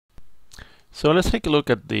So let's take a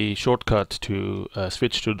look at the shortcut to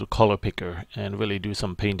switch to the color picker and really do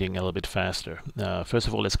some painting a little bit faster. First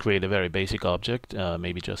of all, let's create a very basic object,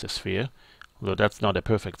 maybe just a sphere. Although that's not a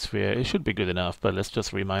perfect sphere, it should be good enough, but let's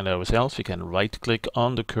just remind ourselves we can right click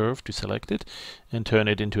on the curve to select it and turn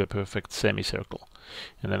it into a perfect semicircle.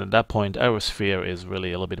 And then at that point our sphere is really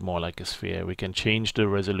a little bit more like a sphere. We can change the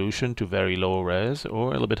resolution to very low res or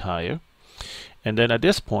a little bit higher. And then at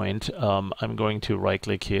this point, I'm going to right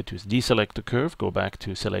click here to deselect the curve, go back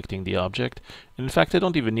to selecting the object. And in fact, I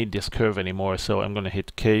don't even need this curve anymore, so I'm going to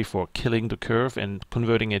hit K for killing the curve and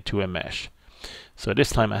converting it to a mesh. So this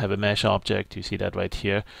time I have a mesh object. You see that right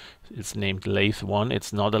here. It's named lathe 1.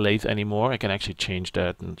 It's not a lathe anymore. I can actually change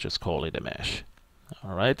that and just call it a mesh.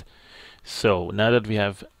 All right. So now that we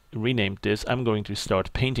have renamed this, I'm going to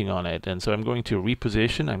start painting on it. And so I'm going to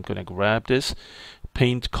reposition. I'm going to grab this,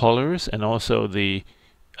 paint colors, and also the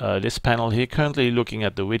this panel here. Currently looking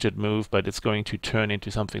at the widget move, but it's going to turn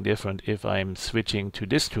into something different if I'm switching to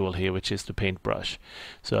this tool here, which is the paintbrush.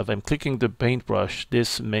 So if I'm clicking the paintbrush,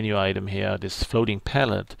 this menu item here, this floating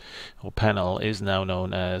palette or panel, is now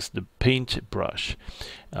known as the paintbrush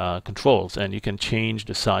controls, and you can change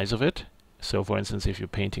the size of it. So for instance, if you're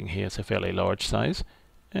painting here, it's a fairly large size,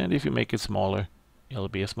 and if you make it smaller, it'll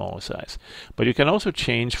be a smaller size. But you can also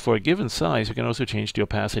change, for a given size, you can also change the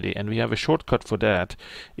opacity, and we have a shortcut for that.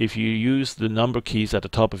 If you use the number keys at the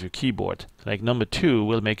top of your keyboard, like number 2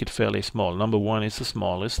 will make it fairly small. Number 1 is the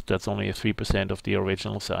smallest, that's only a 3% of the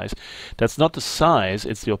original size. That's not the size,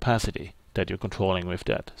 it's the opacity that you're controlling with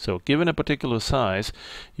that. So given a particular size,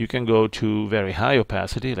 you can go to very high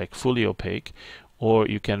opacity, like fully opaque, or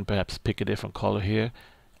you can perhaps pick a different color here.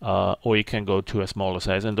 Or you can go to a smaller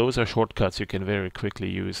size, and those are shortcuts you can very quickly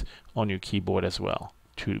use on your keyboard as well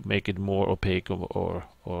to make it more opaque or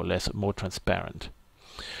more transparent.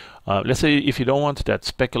 Let's say if you don't want that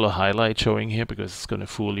specular highlight showing here because it's going to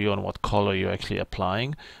fool you on what color you're actually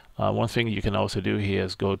applying, one thing you can also do here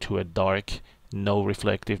is go to a dark, no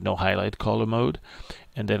reflective, no highlight color mode,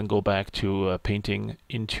 and then go back to painting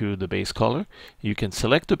into the base color. You can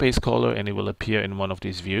select the base color and it will appear in one of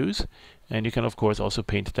these views, and you can of course also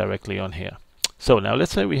paint directly on here. So now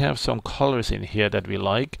let's say we have some colors in here that we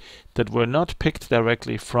like that were not picked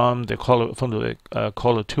directly from the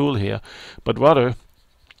color tool here, but rather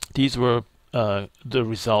these were the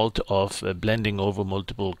result of blending over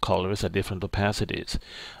multiple colors at different opacities.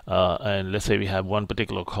 And let's say we have one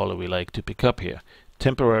particular color we like to pick up here.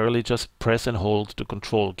 Temporarily just press and hold the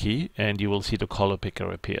control key and you will see the color picker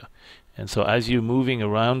appear. And so as you're moving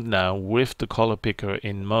around now with the color picker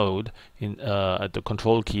in mode, at the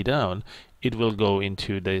control key down, it will go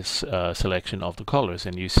into this selection of the colors,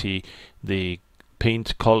 and you see the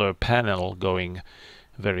paint color panel going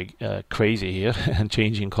very crazy here and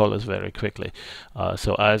changing colors very quickly.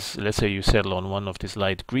 So as let's say you settle on one of these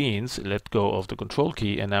light greens, let go of the control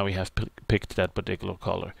key, and now we have picked that particular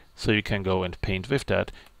color. So you can go and paint with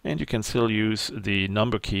that, and you can still use the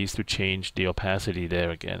number keys to change the opacity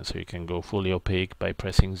there again. So you can go fully opaque by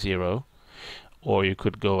pressing 0, or you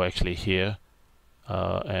could go actually here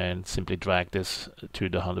and simply drag this to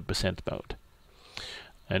the 100% mode.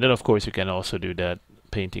 And then of course you can also do that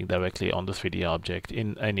painting directly on the 3D object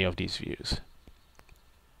in any of these views.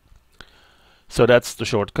 So that's the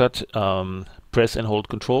shortcut. Press and hold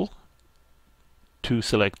control to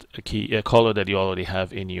select a color that you already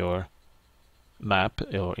have in your map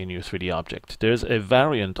or in your 3D object. There's a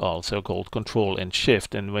variant also called Control and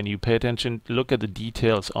Shift, and when you pay attention, look at the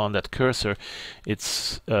details on that cursor, it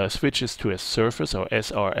switches to a surface or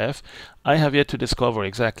SRF. I have yet to discover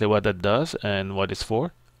exactly what that does and what it's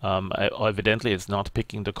for. Evidently it's not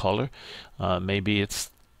picking the color. Maybe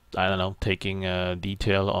it's, I don't know, taking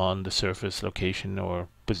detail on the surface location or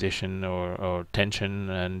position or tension,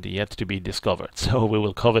 and yet to be discovered. So we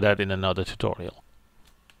will cover that in another tutorial.